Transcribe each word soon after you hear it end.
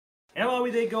How are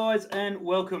we there, guys? And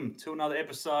welcome to another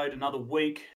episode, another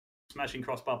week, Smashing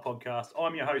Crossbar podcast.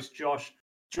 I'm your host, Josh,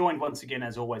 joined once again,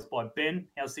 as always, by Ben.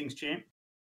 How's things, champ?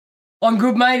 I'm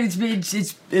good, mate.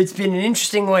 It's been an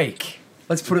interesting week.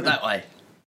 Let's put it that way.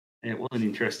 Yeah, it was an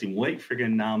interesting week.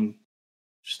 Friggin'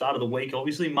 start of the week,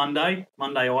 obviously,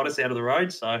 Monday-itis out of the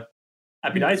road. So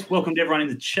happy days. Welcome to everyone in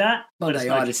the chat.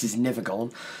 Monday-itis is never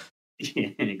gone.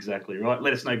 Yeah, exactly right.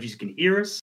 Let us know if you can hear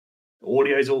us. The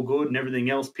audio's all good and everything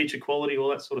else, picture quality, all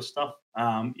that sort of stuff.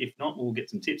 If not, we'll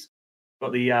get some tips.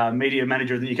 Got the media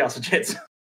manager of the Newcastle Jets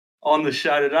on the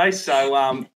show today.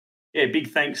 So,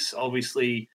 big thanks,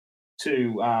 obviously,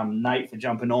 to Nate for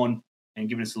jumping on and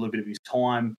giving us a little bit of his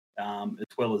time. As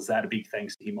well as that, a big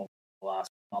thanks to him over the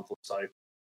last month or so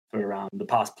for the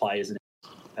past players and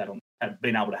have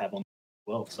been able to have on as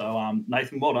well. So,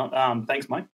 Nathan, well done. Thanks,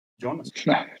 mate. Join us.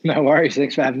 No worries.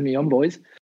 Thanks for having me on, boys.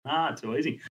 Too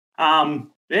easy.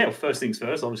 First things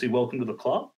first, obviously, welcome to the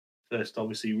club. First,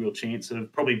 obviously, real chance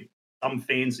of probably some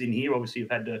fans in here, obviously, have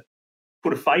had to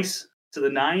put a face to the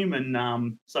name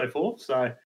and so forth.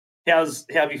 So how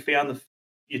have you found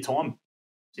your time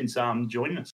since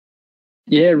joining us?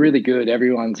 Yeah, really good.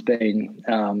 Everyone's been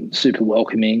super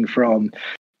welcoming, from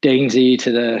Deansy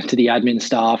to the admin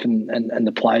staff and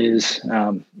the players.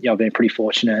 I've been pretty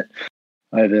fortunate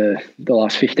over the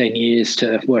last 15 years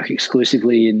to work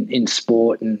exclusively in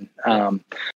sport, and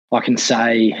I can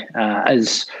say,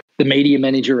 as the media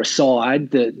manager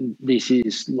aside, that this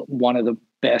is one of the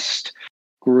best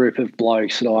group of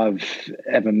blokes that I've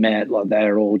ever met. Like,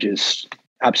 they're all just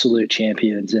absolute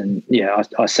champions, and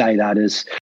I say that as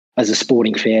a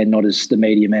sporting fan, not as the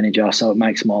media manager. So it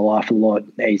makes my life a lot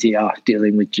easier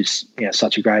dealing with just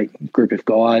such a great group of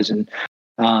guys. And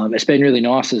it's been really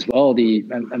nice as well, the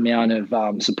amount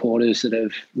of supporters that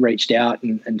have reached out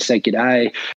and said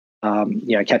g'day.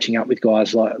 Catching up with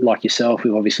guys like yourself,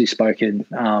 who've obviously spoken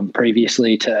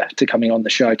previously to coming on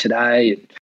the show today.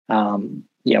 And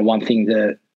one thing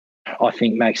that I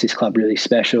think makes this club really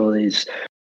special is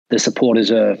the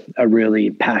supporters are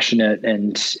really passionate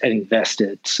and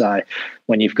invested. So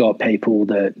when you've got people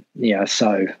that are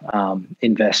so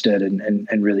invested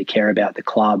and really care about the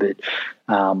club, it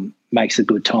makes the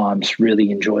good times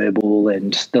really enjoyable,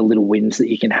 and the little wins that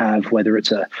you can have, whether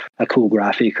it's a cool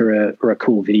graphic or a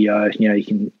cool video,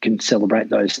 you can celebrate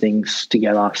those things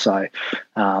together. So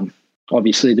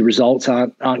obviously the results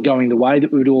aren't going the way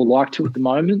that we would all like to at the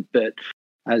moment, but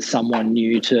as someone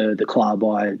new to the club,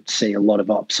 I see a lot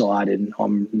of upside, and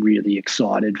I'm really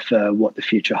excited for what the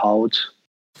future holds.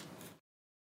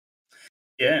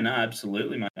 Yeah, no,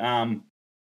 absolutely, mate.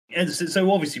 And so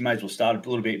obviously you may as well start a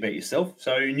little bit about yourself.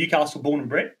 So Newcastle born and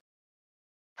bred?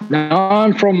 No,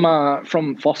 I'm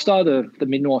from Foster, the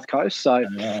mid-north coast. So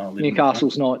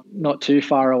Newcastle's not too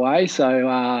far away. So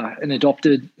an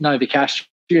adopted Nova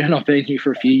Castrian. I've been here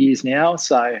for a few years now.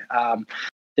 So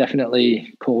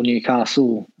definitely call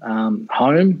Newcastle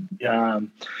home. Yeah.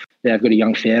 I've got a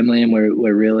young family, and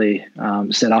we're really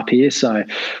set up here. So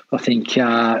I think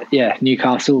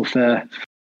Newcastle for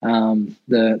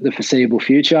the foreseeable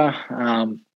future.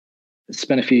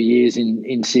 Spent a few years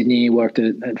in Sydney, worked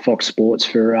at Fox Sports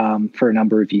for a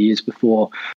number of years before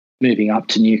moving up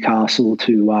to Newcastle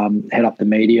to head up the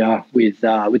media with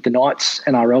the Knights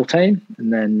NRL team,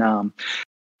 and then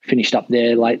finished up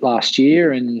there late last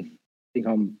year, and I think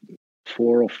I'm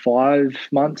 4 or 5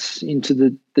 months into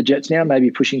the Jets now,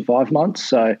 maybe pushing 5 months.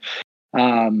 So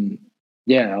I'd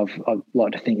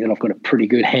like to think that I've got a pretty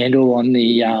good handle on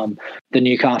the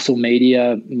Newcastle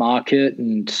media market,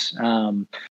 and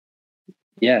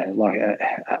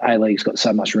A-League's got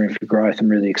so much room for growth. I'm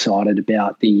really excited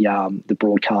about the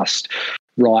broadcast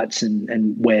rights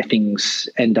and where things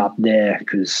end up there,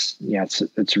 because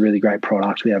it's a really great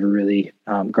product. We have a really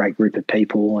great group of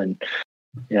people, and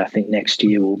I think next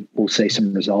year we'll see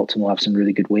some results and we'll have some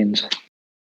really good wins.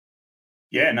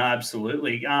 Yeah, no,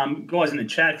 absolutely. Guys in the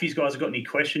chat, if you guys have got any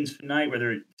questions for Nate,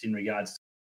 whether it's in regards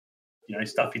to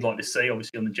stuff you'd like to see,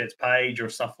 obviously on the Jets page or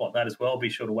stuff like that as well, be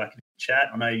sure to whack it in the chat.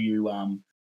 I know you, or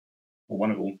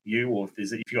if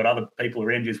you got other people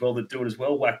around you as well that do it as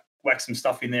well, whack some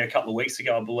stuff in there a couple of weeks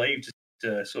ago, I believe, just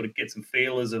to sort of get some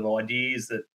feelers of ideas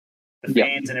that the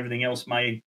fans and everything else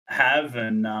may have,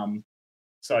 and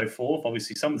so forth.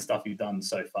 Obviously, some of the stuff you've done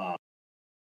so far,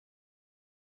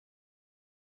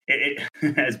 it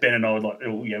as Ben and I would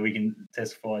we can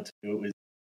testify to,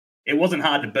 it wasn't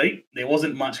hard to beat. There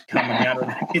wasn't much coming out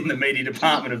in the media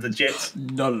department of the Jets.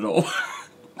 Not at all.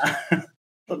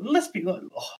 But let's be like,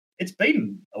 it's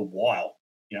been a while,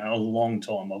 a long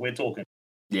time. Like, we're talking,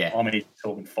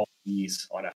 talking 5 years,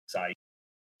 I'd have to say.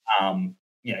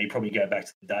 You probably go back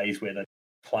to the days where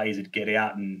players would get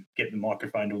out and get the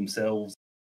microphone to themselves.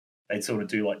 They'd sort of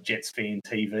do like Jets fan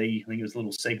TV. I think it was a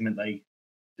little segment they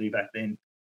do back then.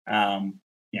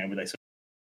 Where they sort of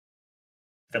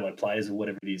fellow players or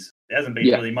whatever it is. There hasn't been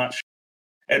really much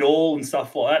at all and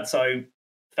stuff like that. So the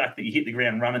fact that you hit the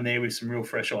ground running there with some real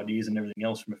fresh ideas and everything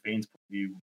else from a fan's point of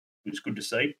view was good to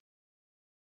see,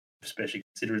 especially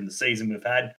considering the season we've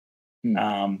had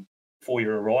for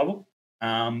your arrival.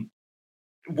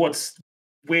 What's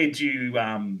the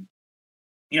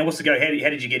go? How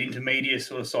did you get into media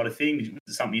sort of side of thing? Was it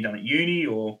something you done at uni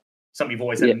or something you've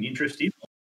always had an interest in?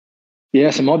 Yeah,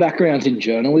 so my background's in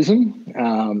journalism.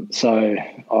 So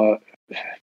I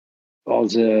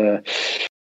was a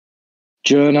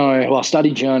journo. Well, I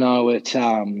studied journo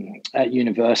at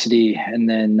university, and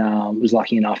then was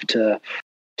lucky enough to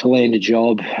land a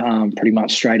job pretty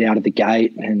much straight out of the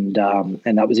gate, and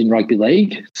that was in rugby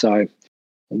league. So I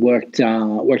worked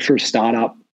for a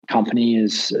startup company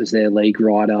as their league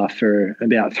writer for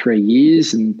about 3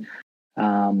 years, and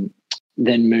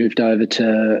then moved over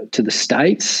to the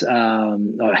States. I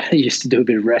used to do a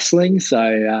bit of wrestling,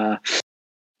 so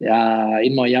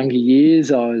in my younger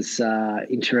years, I was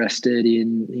interested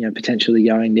in potentially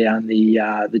going down the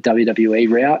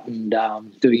WWE route and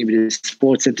doing a bit of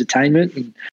sports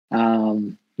entertainment.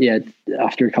 And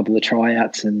after a couple of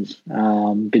tryouts and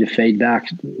a bit of feedback,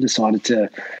 decided to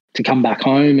come back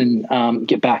home and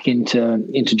get back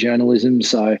into journalism.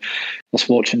 So I was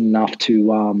fortunate enough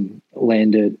to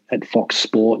land at Fox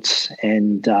Sports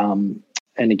and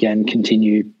again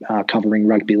continue covering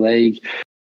rugby league.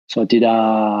 So I did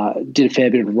a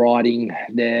fair bit of writing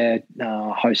there,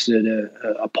 hosted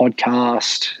a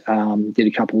podcast, did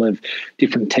a couple of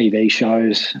different TV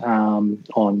shows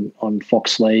on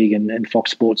Fox League and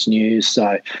Fox Sports News.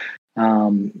 So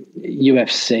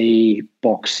UFC,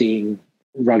 boxing,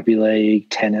 rugby league,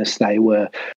 tennis, they were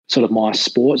sort of my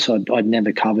sports. I'd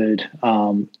never covered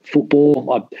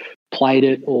football. I played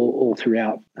it all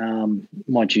throughout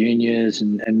my juniors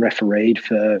and refereed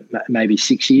for maybe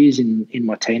 6 years in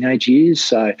my teenage years.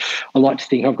 So I like to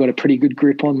think I've got a pretty good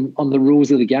grip on the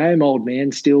rules of the game. Old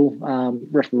man still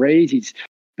referees. He's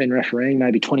been refereeing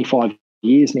maybe 25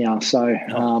 years now. So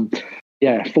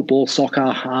football,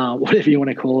 soccer, whatever you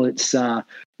want to call it, it's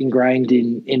ingrained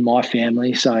in my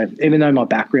family. So even though my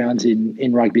background's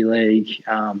in rugby league,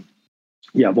 I've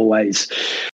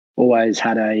always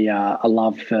had a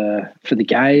love for the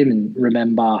game, and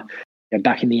remember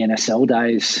back in the NSL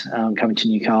days, coming to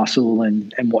Newcastle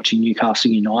and watching Newcastle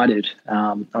United.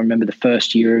 I remember the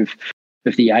first year of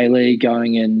the A-League,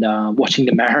 going and watching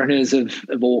the Mariners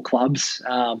of all clubs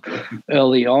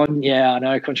early on. Yeah, I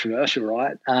know, controversial,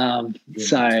 right? I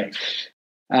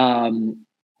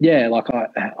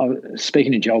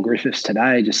speaking to Joel Griffiths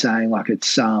today, just saying like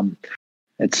it's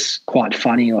quite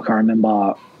funny. Like I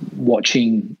remember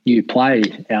watching you play,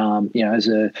 as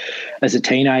a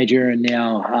teenager, and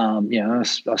now, I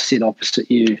sit opposite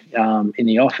you in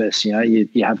the office. You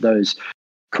have those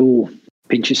cool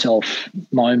pinch yourself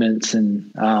moments,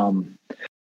 and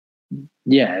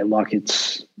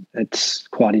it's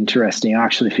quite interesting. I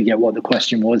actually forget what the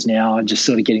question was now. I'm just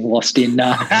sort of getting lost in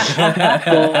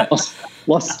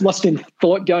lost in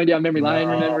thought, going down memory lane,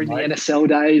 remembering the NSL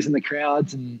days and the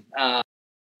crowds, and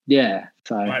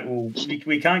so mate, well,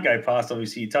 we can't go past,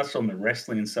 obviously you touched on the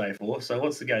wrestling and so forth. So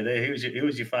what's the go there? Who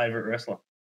was your favourite wrestler?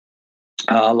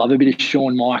 I love a bit of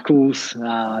Shawn Michaels,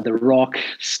 The Rock,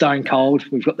 Stone Cold.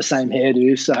 We've got the same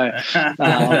hairdo, so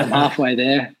I'm halfway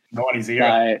there. 90s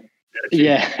era. So,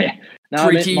 yeah. No,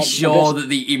 pretty sure that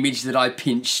the image that I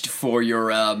pinched for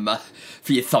your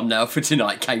thumbnail for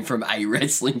tonight came from a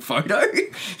wrestling photo.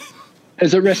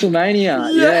 As a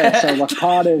WrestleMania, yeah. So like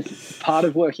part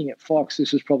of working at Fox,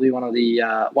 this was probably one of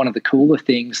the cooler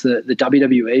things, that the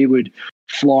WWE would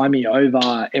fly me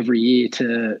over every year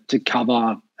to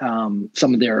cover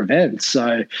some of their events.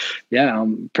 So yeah,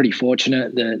 I'm pretty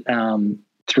fortunate that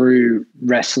through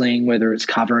wrestling, whether it's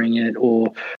covering it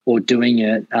or doing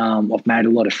it, I've made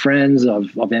a lot of friends.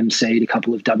 I've emceed a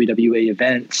couple of WWE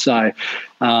events. So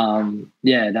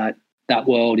that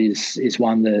world is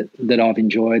one that I've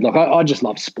enjoyed. Like I just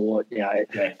love sport,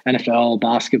 NFL,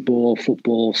 basketball,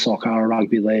 football, soccer,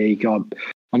 rugby league.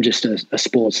 I'm just a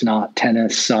sports nut,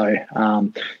 tennis. So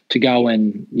to go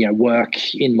and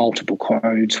work in multiple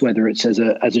codes, whether it's as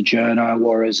a journo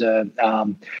or as a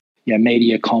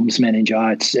media comms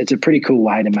manager, it's a pretty cool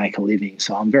way to make a living.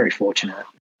 So I'm very fortunate.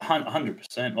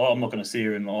 100%. I'm not going to sit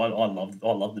here and I love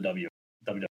the WWE.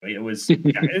 It was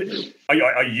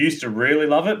I used to really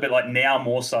love it, but like now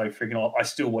more so, freaking I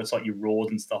still watch like your Raws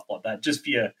and stuff like that, just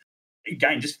for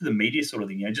again, just for the media sort of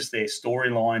thing, just their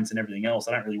storylines and everything else.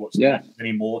 I don't really watch Yeah. them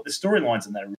anymore. The storylines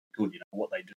and they're really good,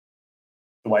 what they do,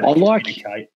 the way they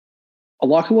communicate. I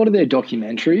like a lot of their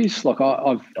documentaries. Like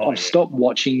I've stopped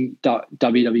watching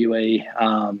WWE.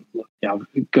 I've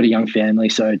got a young family,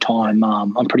 so time.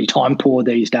 I'm pretty time poor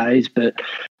these days, but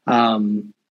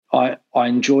I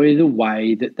enjoy the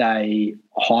way that they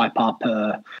hype up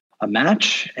a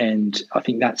match, and I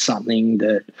think that's something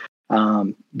that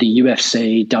the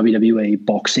UFC, WWE,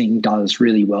 boxing does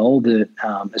really well that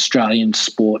Australian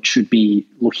sport should be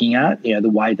looking at. The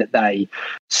way that they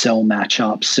sell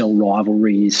matchups, sell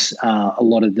rivalries, a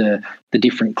lot of the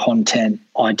different content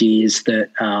ideas that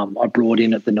I brought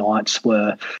in at the Knights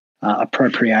were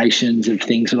appropriations of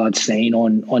things that I'd seen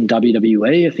on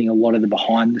WWE. I think a lot of the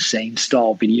behind the scenes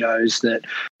style videos that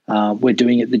we're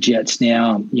doing at the Jets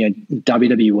now,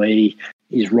 WWE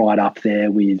is right up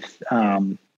there with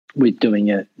doing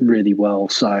it really well.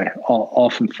 So I'll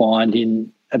often find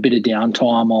in a bit of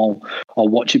downtime, I'll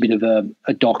watch a bit of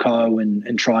a doco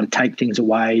and try to take things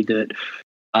away that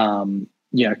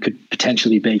could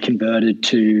potentially be converted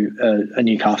to a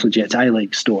Newcastle Jets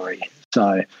A-League story.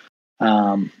 So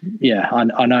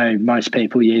I know most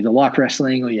people, you either like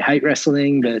wrestling or you hate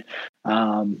wrestling, but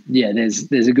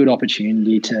there's a good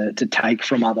opportunity to take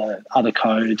from other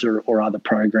codes or other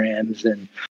programs and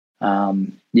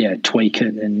tweak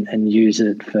it and use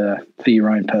it for your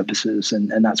own purposes,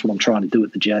 and that's what I'm trying to do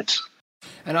at the Jets.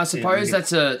 And I suppose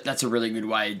that's a really good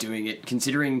way of doing it,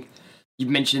 considering you've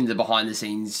mentioned the behind the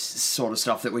scenes sort of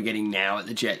stuff that we're getting now at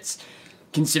the Jets.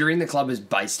 Considering the club has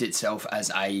based itself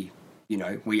as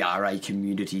we are a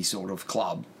community sort of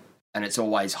club, and it's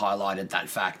always highlighted that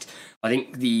fact. I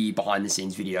think the behind the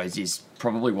scenes videos is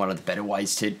probably one of the better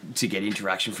ways to get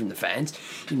interaction from the fans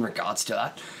in regards to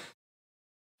that.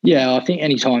 Yeah, I think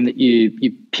any time that you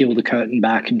peel the curtain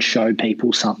back and show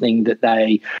people something that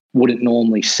they wouldn't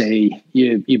normally see,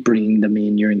 you're bringing them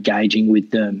in, you're engaging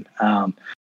with them.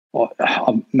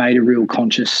 I've made a real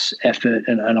conscious effort,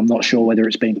 and I'm not sure whether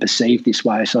it's been perceived this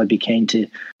way, so I'd be keen to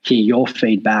hear your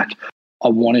feedback. I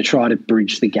want to try to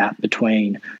bridge the gap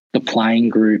between the playing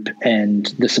group and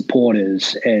the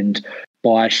supporters, and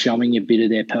by showing a bit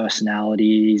of their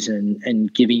personalities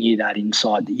and giving you that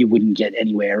insight that you wouldn't get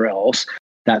anywhere else,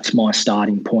 that's my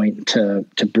starting point to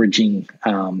bridging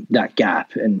that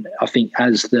gap. And I think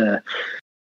as the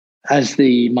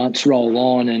months roll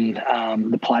on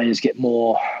and the players get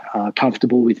more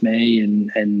comfortable with me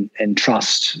and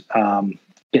trust,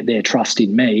 get their trust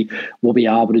in me, we'll be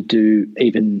able to do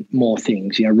even more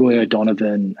things. Roy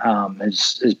O'Donovan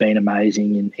has been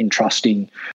amazing in trusting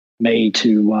me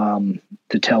to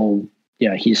tell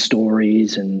his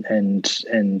stories and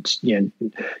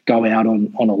go out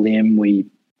on a limb. We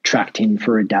tracked him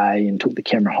for a day and took the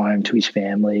camera home to his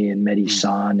family and met his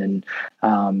son.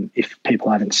 And if people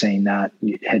haven't seen that,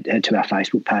 you head to our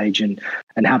Facebook page and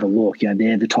have a look.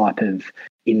 They're the type of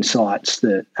insights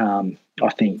that I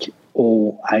think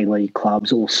all A-League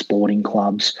clubs, all sporting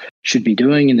clubs should be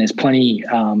doing. And there's plenty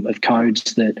of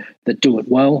codes that do it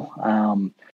well.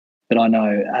 But I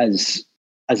know as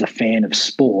a fan of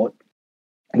sport,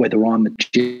 whether I'm a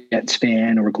Jets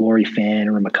fan or a Glory fan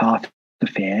or a MacArthur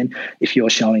fan, if you're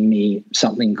showing me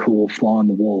something cool fly on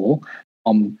the wall,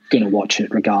 I'm going to watch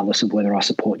it regardless of whether I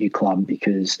support your club,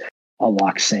 because I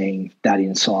like seeing that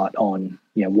insight on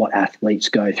what athletes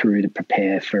go through to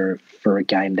prepare for a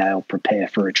game day or prepare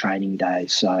for a training day.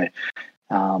 So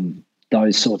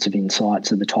those sorts of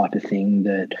insights are the type of thing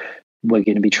that we're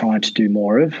going to be trying to do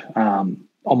more of.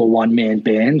 I'm a one-man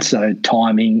band, so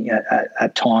timing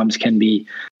at times can be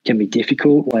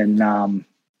difficult when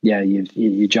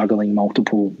you're juggling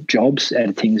multiple jobs.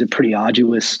 Editing's a pretty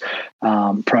arduous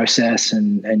process,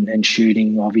 and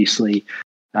shooting obviously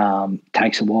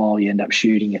takes a while. You end up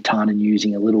shooting a ton and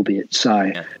using a little bit.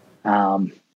 So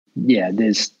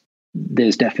there's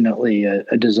definitely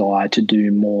a desire to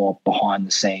do more behind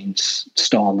the scenes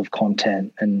style of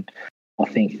content, and I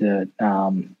think that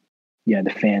the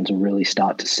fans will really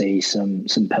start to see some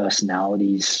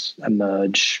personalities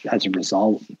emerge as a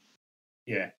result.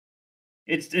 Yeah,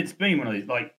 it's been one of these,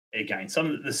 like, again,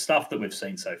 some of the stuff that we've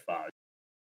seen so far,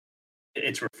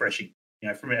 it's refreshing.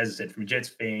 From, as I said, from a Jets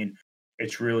fan,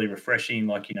 it's really refreshing.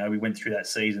 Like, we went through that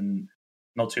season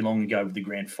not too long ago with the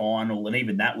grand final, and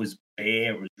even that was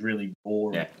bare. It was really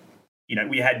boring. Yeah.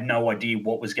 We had no idea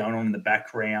what was going on in the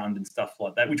background and stuff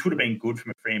like that, which would have been good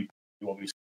from a fan point of view,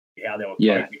 obviously, how they were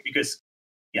coping, because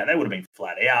they would have been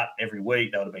flat out every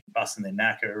week. They would have been busting their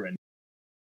knacker, and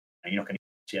you're not going to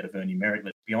get out of Ernie Merrick,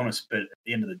 let's be honest. But at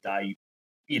the end of the day,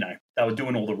 they were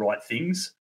doing all the right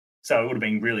things. So it would have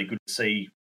been really good to see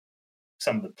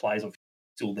some of the players.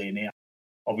 still there now.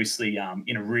 Obviously,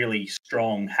 in a really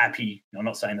strong, happy. I'm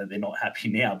not saying that they're not happy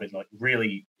now, but like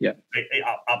really,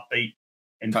 upbeat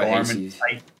environment.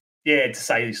 To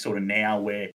say sort of now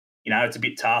where it's a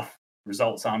bit tough.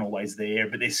 Results aren't always there,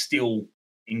 but they're still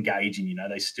engaging.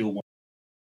 They still want,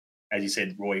 as you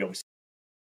said, Roy, obviously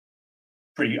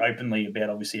pretty openly about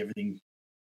obviously everything,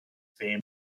 family,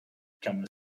 coming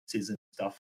to and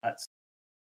stuff. That's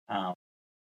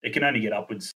it can only get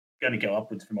upwards, going to go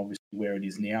upwards from obviously where it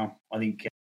is now. I think.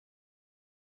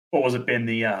 What was it, Ben?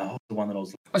 The one that I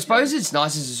was. I suppose it's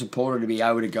nice as a supporter to be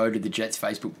able to go to the Jets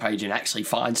Facebook page and actually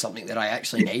find something that I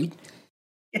actually need.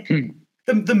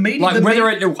 The media,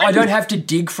 like I don't have to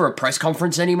dig for a press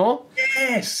conference anymore.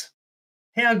 Yes.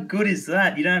 How good is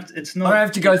that? You don't have to. It's not. I don't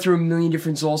have to go through a million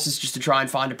different sources just to try and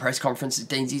find a press conference that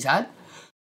Deansy's had.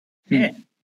 Yeah,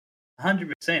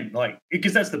 100%. Like,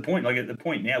 because that's the point. Like, at the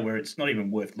point now where it's not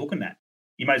even worth looking at.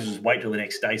 You may as well just wait till the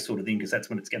next day, sort of thing, because that's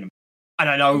when it's going to. And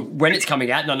I know when it's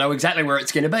coming out, and I know exactly where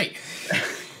it's going to be.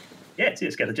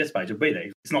 It's go to the Jets page. It'll be there.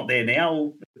 If it's not there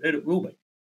now, it will be.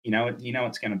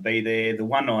 It's going to be there. The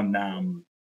one on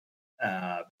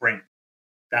Brent,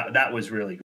 that was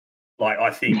really good. Like,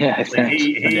 I think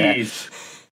he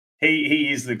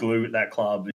is the glue at that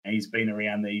club. He's been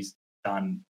around. He's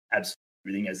done absolutely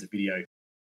everything, as the video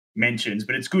mentions.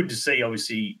 But it's good to see,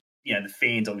 obviously, the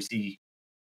fans obviously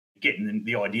getting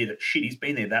the idea that shit, he's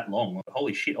been there that long. Like,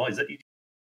 holy shit, is that?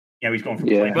 He's gone from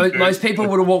most people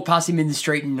would have walked past him in the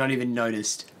street and not even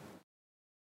noticed.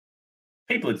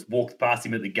 People had walked past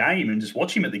him at the game and just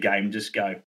watch him at the game and just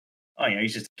go, oh,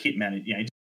 he's just a kit man. He just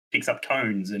picks up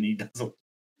cones and he does,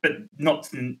 but not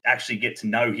to actually get to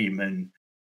know him. And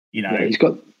he's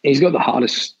got the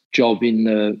hardest job in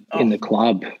the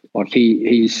club. Like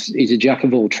he's a jack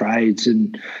of all trades,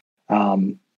 and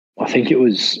I think it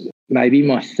was maybe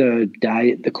my third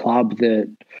day at the club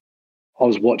that I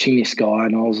was watching this guy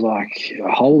and I was like,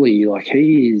 holy, like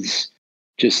he is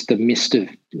just the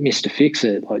Mr.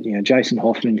 Fix-It. Like, Jason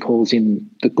Hoffman calls him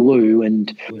the glue,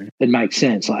 and it makes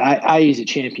sense. Like A, he's a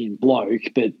champion bloke,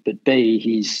 but B,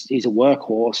 he's a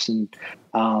workhorse, and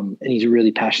he's a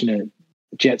really passionate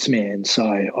Jets man. So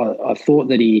I thought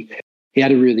that he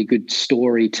had a really good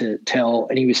story to tell,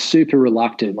 and he was super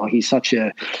reluctant. Like he's such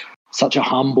a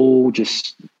humble,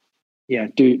 just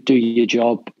do your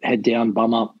job, head down,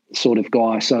 bum up sort of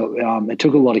guy. So it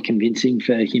took a lot of convincing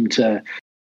for him to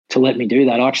let me do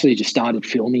that. I actually just started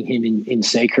filming him in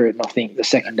secret, and I think the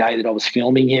second day that I was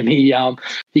filming him, he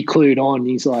clued on.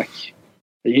 He's like,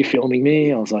 "Are you filming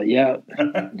me?" I was like, "Yeah."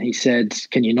 And he said,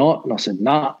 "Can you not?" And I said,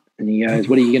 "Nah." And he goes,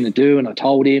 "What are you going to do?" And I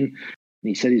told him, and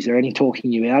he said, "Is there any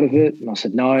talking you out of it?" And I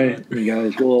said, "No." And he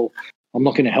goes, "Well, I'm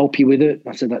not going to help you with it." And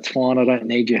I said, "That's fine. I don't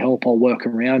need your help. I'll work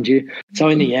around you." So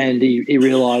in the end, he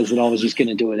realised that I was just going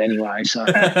to do it anyway. So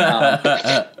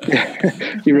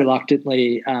he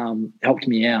reluctantly helped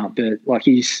me out. But like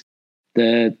he's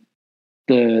the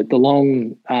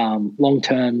long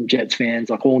term Jets fans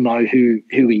like all know who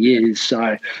he is.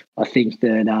 So I think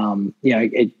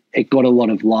that it got a lot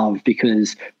of love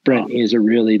because Brent is a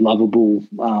really lovable,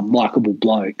 likable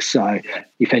bloke. So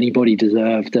if anybody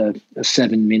deserved a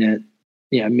 7-minute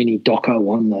mini doco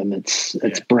on them, it's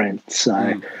Brent.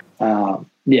 So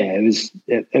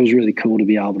it was really cool to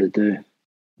be able to do.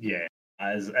 Yeah,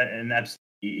 and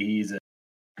absolutely,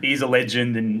 he's a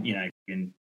legend, and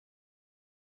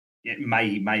may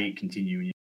it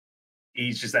continue.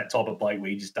 He's just that type of bloke where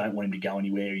you just don't want him to go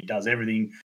anywhere. He does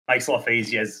everything, makes life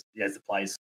easy as the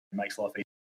players, makes life easy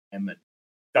for them, and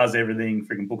does everything.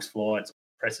 Freaking books flights,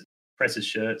 presses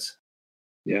shirts.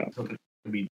 Yeah, it'll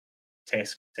be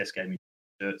Tess gave me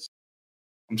shirts.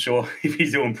 I'm sure if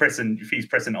he's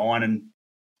pressing iron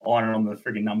on the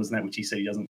frigging numbers and that, which he said he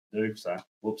doesn't do. So,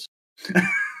 whoops.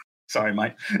 Sorry,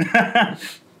 mate.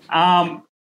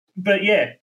 But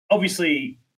yeah,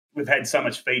 obviously we've had so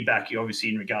much feedback, obviously,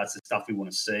 in regards to stuff we want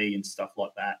to see and stuff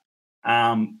like that.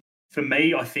 For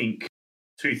me, I think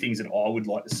two things that I would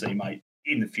like to see, mate,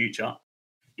 in the future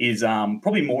is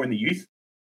probably more in the youth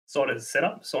side of the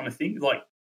setup, sort of thing. Like,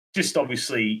 just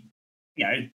obviously,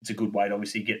 it's a good way to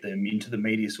obviously get them into the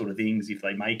media sort of things if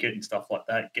they make it and stuff like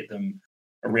that, get them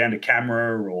around a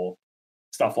camera or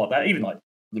stuff like that, even like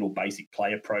little basic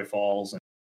player profiles and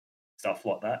stuff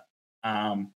like that.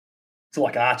 So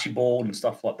like Archibald and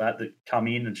stuff like that come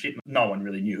in and shit. No one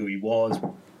really knew who he was,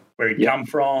 where he'd come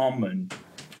from and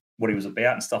what he was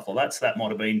about and stuff like that. So that might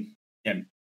have been,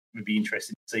 would be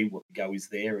interesting to see what the go is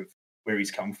there of where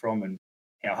he's come from and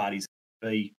how hard it's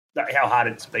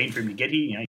been for him to get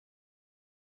here,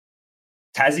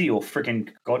 Tassie or freaking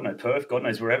God knows Perth, God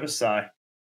knows wherever. So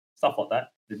stuff like that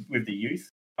with the youth.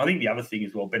 I think the other thing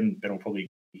as well, Ben will probably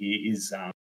is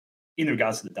in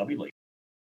regards to the W League.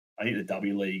 I think the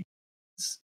W League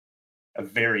is a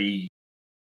very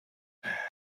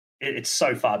it's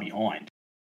so far behind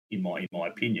in my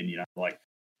opinion. Like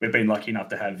we've been lucky enough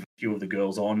to have a few of the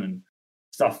girls on and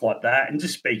stuff like that, and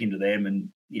just speaking to them, and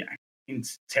you can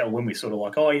tell when we're sort of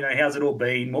like, oh, how's it all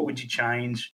been? What would you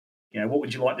change? What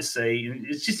would you like to see? And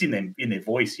it's just in their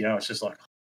voice. It's just like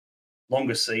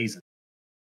longer season,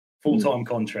 full-time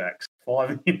contracts,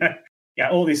 5,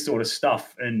 all this sort of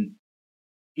stuff. And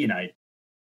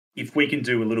if we can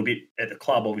do a little bit at the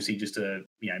club, obviously, just to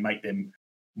make them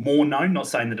more known. Not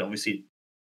saying that obviously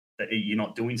that you're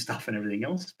not doing stuff and everything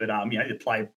else, but to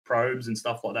play probes and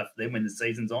stuff like that for them when the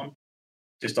season's on.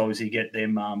 Just obviously get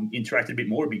them interacted a bit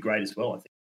more would be great as well, I think.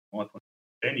 My point.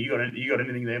 Ben, you got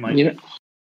anything there, mate?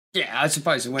 Yeah, I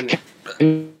suppose when.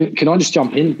 Can I just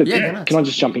jump in? Yeah. Can I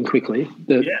just jump in quickly?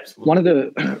 Absolutely.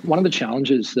 One of the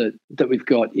challenges that we've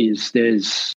got is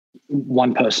there's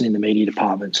one person in the media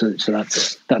department, so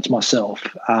that's myself.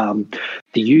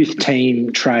 The youth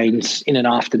team trains in an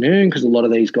afternoon because a lot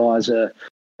of these guys are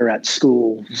at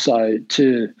school. So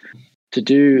to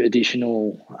do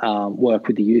additional work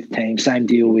with the youth team, same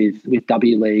deal with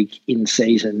W League in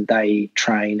season. They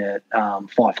train at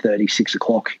 5:30, 6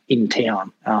 o'clock in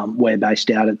town. We're based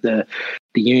out at the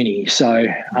uni. So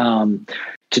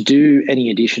to do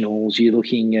any additionals, you're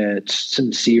looking at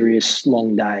some serious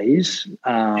long days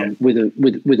with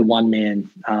a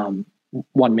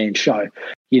one man show.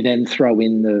 You then throw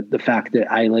in the fact that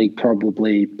A League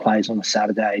probably plays on a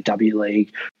Saturday, W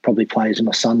League probably plays on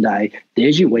a Sunday.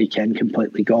 There's your weekend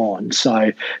completely gone.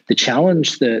 So the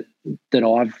challenge that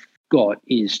I've got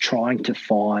is trying to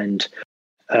find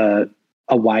a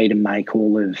way to make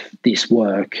all of this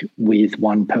work with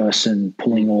one person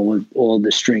pulling all of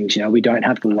the strings. We don't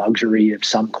have the luxury of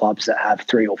some clubs that have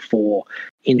 3 or 4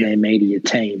 in their media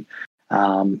team.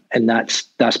 And that's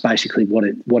basically what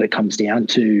it comes down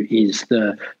to is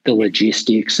the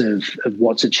logistics of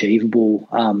what's achievable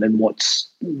and what's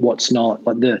not.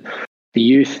 Like the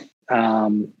youth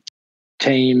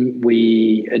team,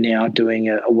 we are now doing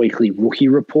a weekly rookie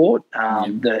report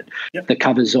that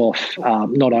covers off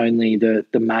not only the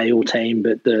male team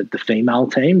but the female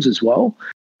teams as well,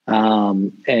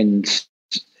 and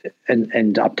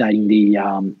updating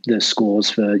the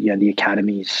scores for the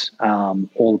academies,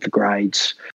 all of the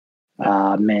grades,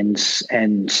 men's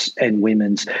and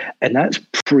women's, and that's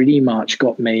pretty much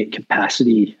got me at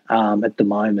capacity at the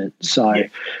moment. So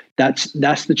that's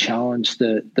the challenge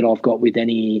that I've got with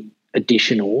any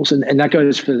additionals, and that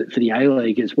goes for the A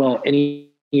League as well. Any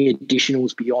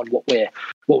additionals beyond what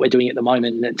we're doing at the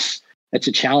moment, and it's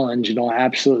a challenge. And I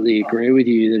absolutely agree with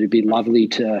you that it'd be lovely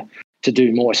to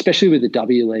do more, especially with the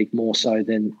W League, more so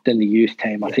than the youth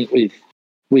team. I think with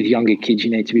younger kids,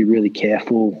 you need to be really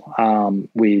careful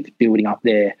with building up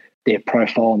their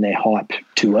profile and their hype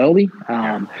too early.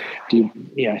 Do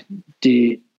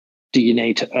you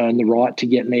need to earn the right to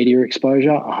get media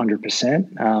exposure?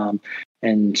 100%.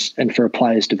 And for a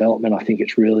player's development, I think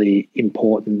it's really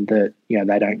important that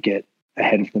they don't get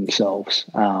ahead of themselves.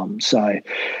 So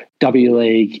W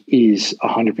League is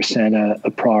 100%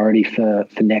 a priority for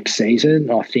next season.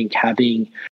 I think having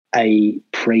a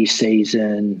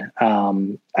pre-season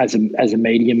as a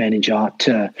media manager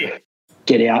to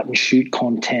get out and shoot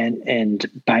content and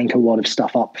bank a lot of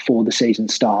stuff up before the season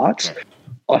starts,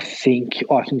 I think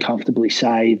I can comfortably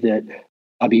say that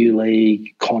W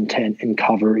League content and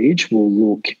coverage will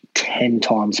look 10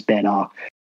 times better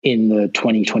in the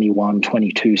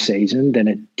 2021-22 season than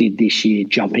it did this year,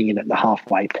 jumping in at the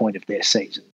halfway point of their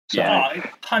season. So,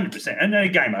 100%. And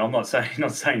again, mate, I'm not saying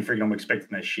freaking I'm expecting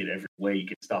that shit every week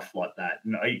and stuff like that.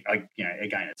 No,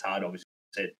 again, it's hard. Obviously,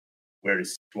 said we're in a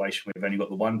situation where we've only got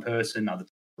the one person. Other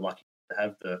people are lucky to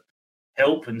have the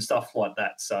help and stuff like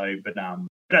that. So, but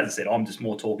as I said, I'm just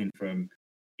more talking from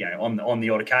on the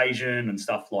odd occasion and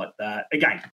stuff like that.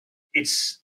 Again,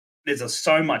 there's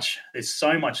so much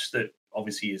that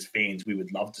obviously as fans we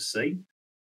would love to see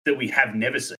that we have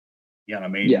never seen. You know what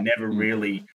I mean? Yeah. Never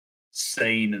really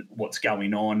seen what's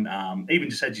going on. Even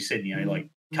just as you said, like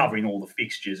covering all the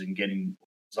fixtures and getting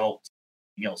results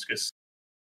and else, because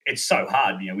it's so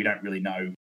hard. We don't really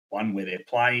know where they're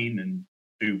playing and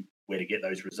where to get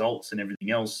those results and everything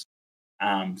else.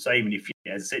 So even if,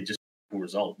 as I said, just a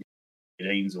result,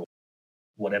 Deans or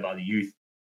whatever, the youth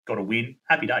got to win,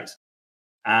 happy days.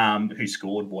 Who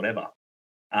scored, whatever.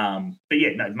 But yeah,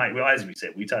 no, mate, as we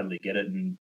said, we totally get it.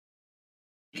 And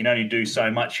you can only do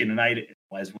so much in an 8,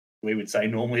 as we would say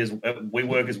normally, as we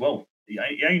work as well. You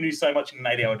only do so much in an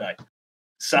 8-hour day.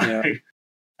 So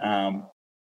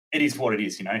it is what it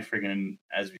is, friggin',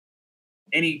 as we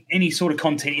any sort of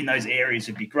content in those areas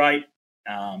would be great.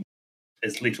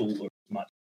 As little or as much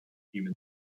human.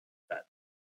 That's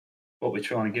what we're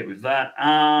trying to get with that.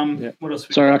 What else?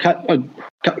 Sorry, I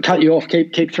cut you off.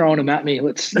 Keep throwing them at me.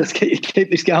 Let's keep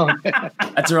this going.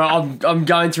 That's all right. I'm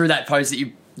going through that post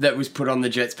that was put on the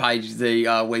Jets page.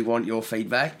 The we want your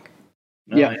feedback.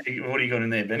 Yeah. What do you got in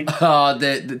there, Benny?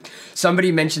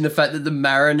 Somebody mentioned the fact that the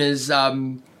Mariners'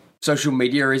 social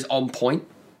media is on point.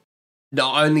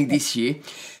 Not only this year.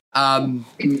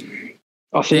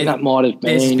 I think that might have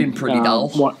been. It's been pretty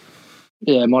dull.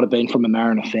 It might have been from a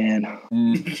Mariner fan.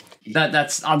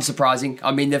 That's unsurprising.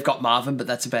 I mean, they've got Marvin, but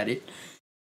that's about it.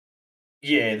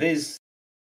 Yeah, there's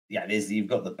you've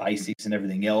got the basics and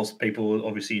everything else. People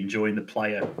obviously enjoying the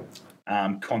player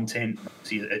content,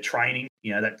 see at training.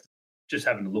 You know, that's just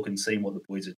having a look and seeing what the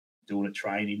boys are doing at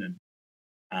training. And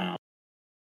I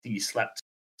think you slapped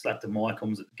the mic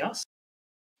on, was it Gus?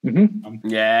 Mm-hmm.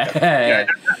 Yeah.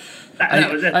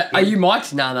 Are you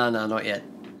mic'd? No, not yet.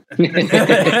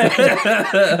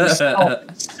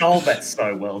 Stole that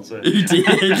so well too. You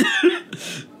did.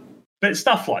 But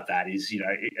stuff like that is,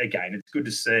 again, it's good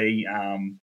to see. I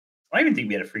even think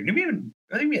we had I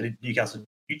think we had a Newcastle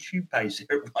YouTube page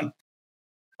there at one.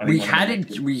 We had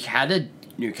a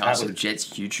Newcastle Jets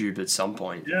YouTube at some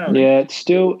point. Yeah, it's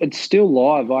still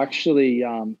live. I actually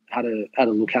had a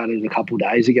look at it a couple of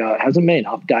days ago. It hasn't been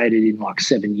updated in like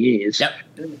 7 years. Yep.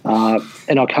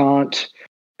 And I can't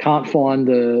find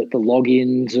the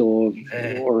logins or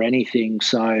anything.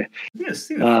 So we're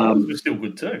still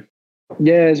good too.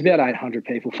 Yeah, there's about 800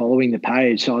 people following the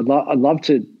page. So I'd love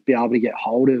to be able to get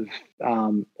hold of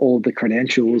all of the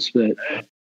credentials, but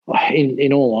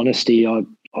in all honesty, I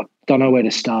don't know where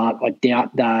to start. I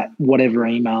doubt that whatever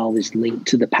email is linked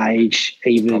to the page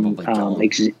even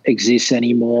exists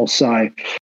anymore. So,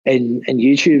 and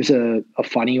YouTube's a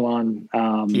funny one.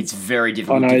 It's very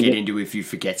difficult to get into if you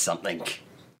forget something.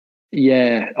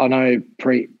 Yeah, I know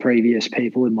previous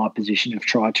people in my position have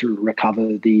tried to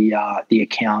recover the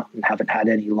account and haven't had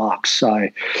any luck. So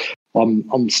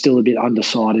I'm still a bit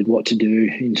undecided what to do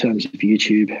in terms of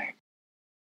YouTube.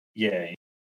 Yeah.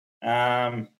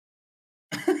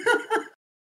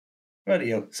 Bloody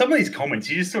hell. Some of these comments,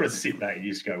 you just sort of sit back and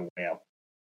you just go, wow.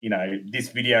 The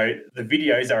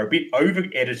videos are a bit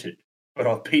over-edited, but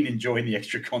I've been enjoying the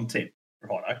extra content.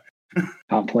 Righto.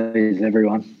 Can't please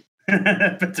everyone.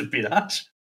 But it's a bit harsh.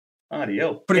 Bloody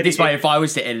hell. Put it this way, if I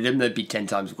was to edit them, they'd be 10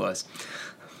 times worse.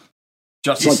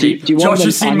 Josh has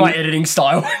seen my editing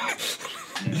style.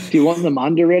 Do you want them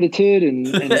under-edited and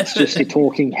it's just a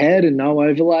talking head and no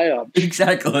overlay?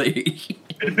 Exactly.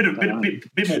 A bit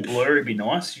more blurry would be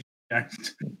nice.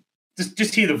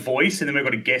 Just hear the voice and then we've got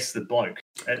to guess the bloke.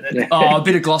 A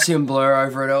bit of glossy and blur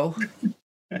over it all.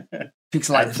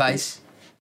 Pixelate the face.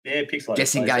 Yeah, pixelate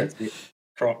guessing the face. game.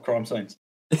 Crime scenes.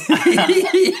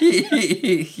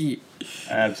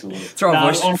 Absolutely.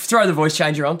 Throw the voice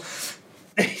changer on.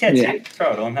 It.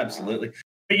 Throw it on, absolutely.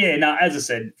 But yeah, no, as I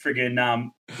said,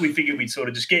 we figured we'd sort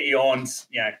of just get you on, as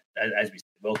we said,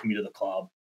 welcome you to the club.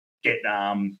 Get,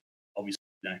 obviously,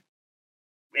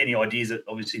 any ideas that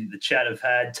obviously the chat have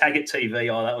had. Tag It TV,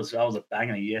 that was a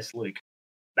banger. Yes, Luke.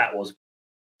 That was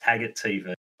Tag It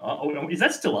TV. Oh, is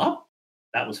that still up?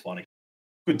 That was funny.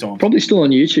 Good time. Probably still on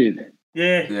YouTube.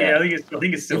 Yeah. I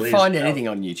think it's still. You'll find anything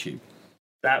on YouTube.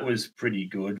 That was pretty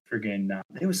good.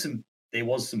 There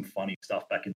was some funny stuff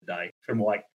back in the day from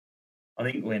I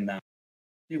think when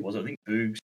who was it? I think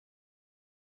Boogs.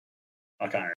 I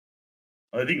can't remember.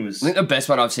 I think it was. I think the best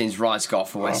one I've seen is Ryan Scott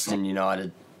for Western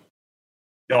United.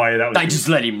 Oh yeah, that was. They just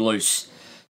let him loose.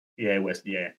 Yeah,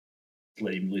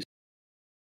 let him loose.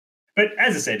 But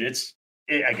as I said, it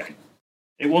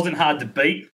wasn't hard to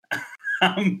beat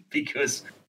because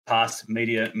past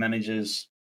media managers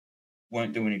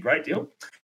weren't doing a great deal.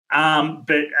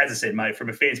 But as I said, mate, from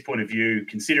a fan's point of view,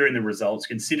 considering the results,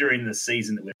 considering the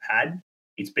season that we've had,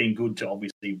 it's been good to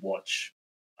obviously watch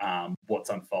what's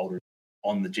unfolded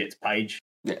on the Jets page.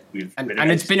 Yeah,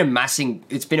 and it's been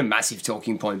a massive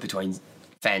talking point between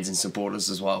fans and supporters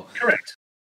as well.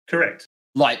 Correct.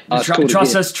 Like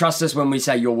trust us when we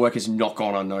say your work has not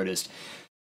gone unnoticed.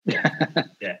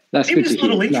 Yeah, that's even good just to a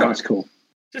little hear. intro. No, that's cool.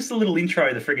 Just a little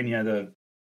intro. The friggin'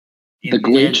 the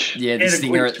glitch. Yeah, the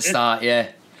stinger at the start. Yeah.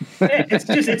 Yeah,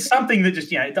 it's something that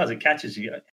just it does, it catches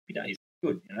you. It's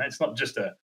good. It's not just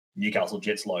a Newcastle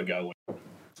Jets logo.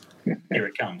 Here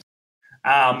it comes.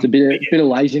 It's a bit of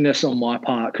laziness on my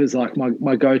part because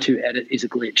my go-to edit is a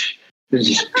glitch.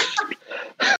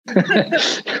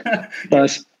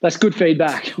 That's good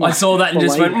feedback. I saw that and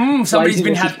just went, somebody's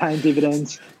been paying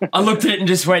dividends. I looked at it and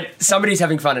just went, somebody's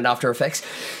having fun in After Effects.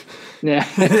 Yeah.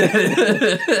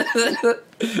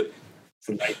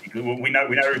 So we know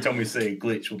every time we see a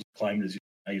glitch, we'll just claim it as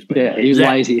yeah, he was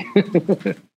lazy.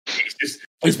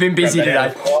 He's been busy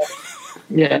today.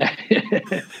 Yeah.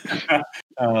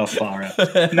 Oh, far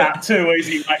out. Nah, too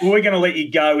easy, mate. We're going to let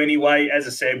you go anyway. As I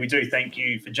said, we do thank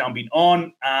you for jumping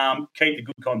on. Keep the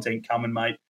good content coming,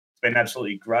 mate. It's been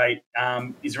absolutely great.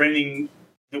 Is there anything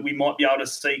that we might be able to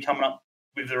see coming up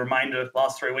with the remainder of the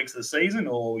last 3 weeks of the season,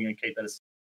 or are we going to keep that as...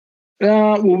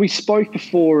 Well, we spoke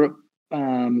before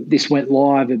this went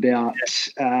live about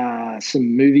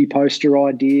some movie poster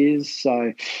ideas.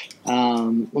 So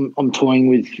I'm toying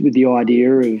with the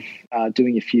idea of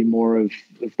doing a few more of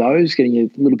those, getting a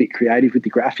little bit creative with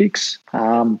the graphics.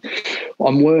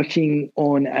 I'm working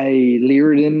on a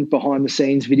Lyridan behind the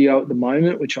scenes video at the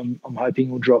moment, which I'm hoping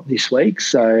will drop this week.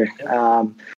 So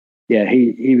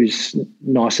he was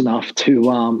nice enough to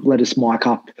let us mic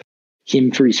up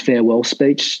him for his farewell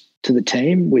speech to the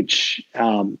team, which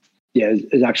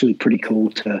is actually pretty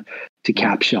cool to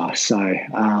capture.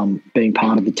 So being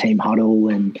part of the team huddle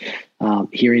and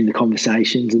hearing the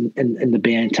conversations and the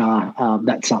banter,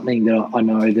 that's something that I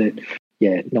know that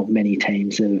not many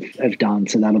teams have done.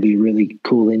 So that'll be a really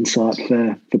cool insight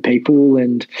for people.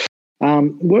 And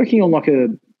working on like a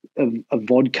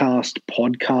vodcast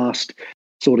podcast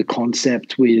sort of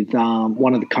concept with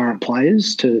one of the current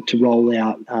players to roll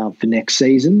out for next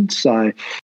season. So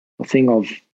I think I've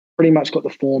pretty much got the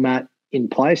format in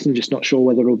place and just not sure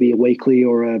whether it'll be a weekly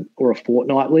or a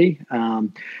fortnightly.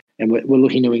 And we're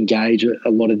looking to engage a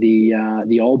lot of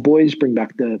the old boys, bring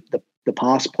back the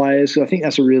past players. So I think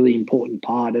that's a really important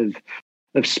part of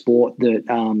sport that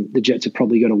the Jets have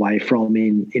probably got away from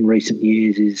in recent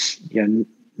years is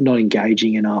not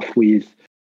engaging enough with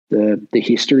the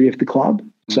history of the club.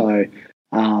 So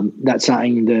that's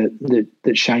something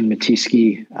that Shane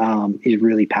Matiski is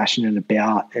really passionate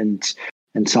about, and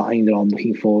something that I'm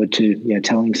looking forward to,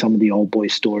 telling some of the old boy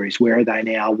stories. Where are they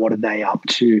now? What are they up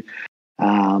to?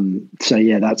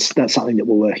 That's something that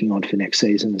we're working on for next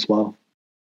season as well.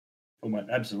 Oh, mate,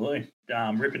 absolutely.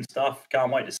 Ripping stuff.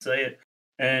 Can't wait to see it.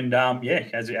 And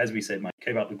as we said, mate,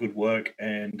 keep up the good work,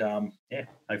 and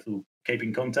hopefully we'll keep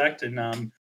in contact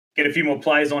and get a few more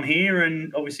players on here,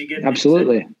 and obviously get a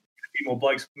few more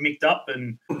blokes mixed up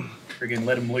and friggin'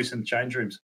 let them loose in the change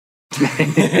rooms.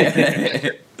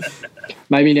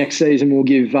 Maybe next season we'll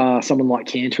give someone like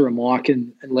Cantor a mic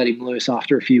and let him loose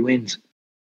after a few wins.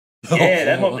 Yeah,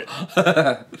 that might be.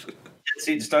 That's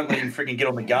it. Just don't let him freaking get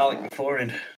on the garlic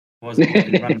beforehand. Loves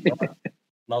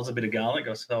a bit of garlic,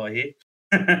 so I hear.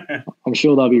 I'm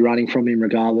sure they'll be running from him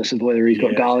regardless of whether he's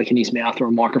got garlic in his mouth or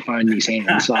a microphone in his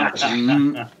hand. So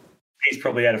he's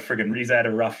probably had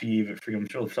a rough year, but I'm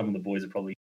sure some of the boys are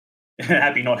probably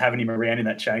happy not having him around in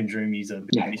that change room. He's a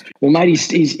bit mystery. Well, mate,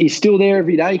 he's still there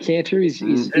every day. Cantor, he's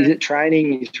at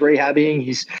training, he's rehabbing,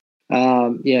 he's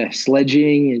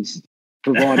sledging, he's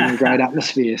providing a great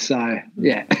atmosphere. So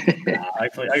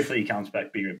hopefully he comes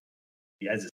back bigger.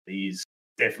 As he is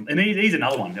definitely, and he's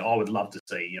another one that I would love to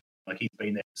see. Like he's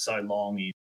been there for so long.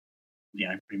 He's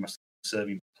pretty much a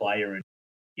serving player, and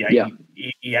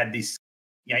he had this.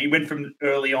 He went from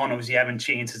early on, obviously having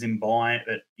chances in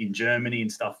Germany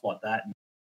and stuff like that, and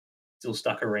still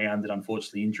stuck around. And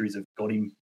unfortunately, injuries have got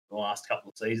him the last couple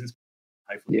of seasons.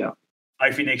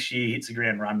 Hopefully next year hits the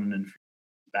ground running and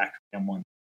back round one.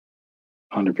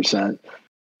 100%.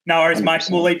 No worries, 100%. Mate.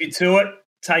 We'll leave you to it.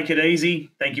 Take it easy.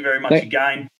 Thank you very much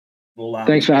again.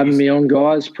 Thanks for having me on,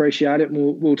 guys. Appreciate it.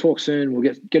 We'll talk soon.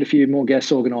 We'll get a few more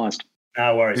guests organised.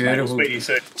 No worries, mate. We'll speak to you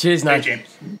soon. Cheers, mate.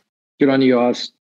 Good on you guys.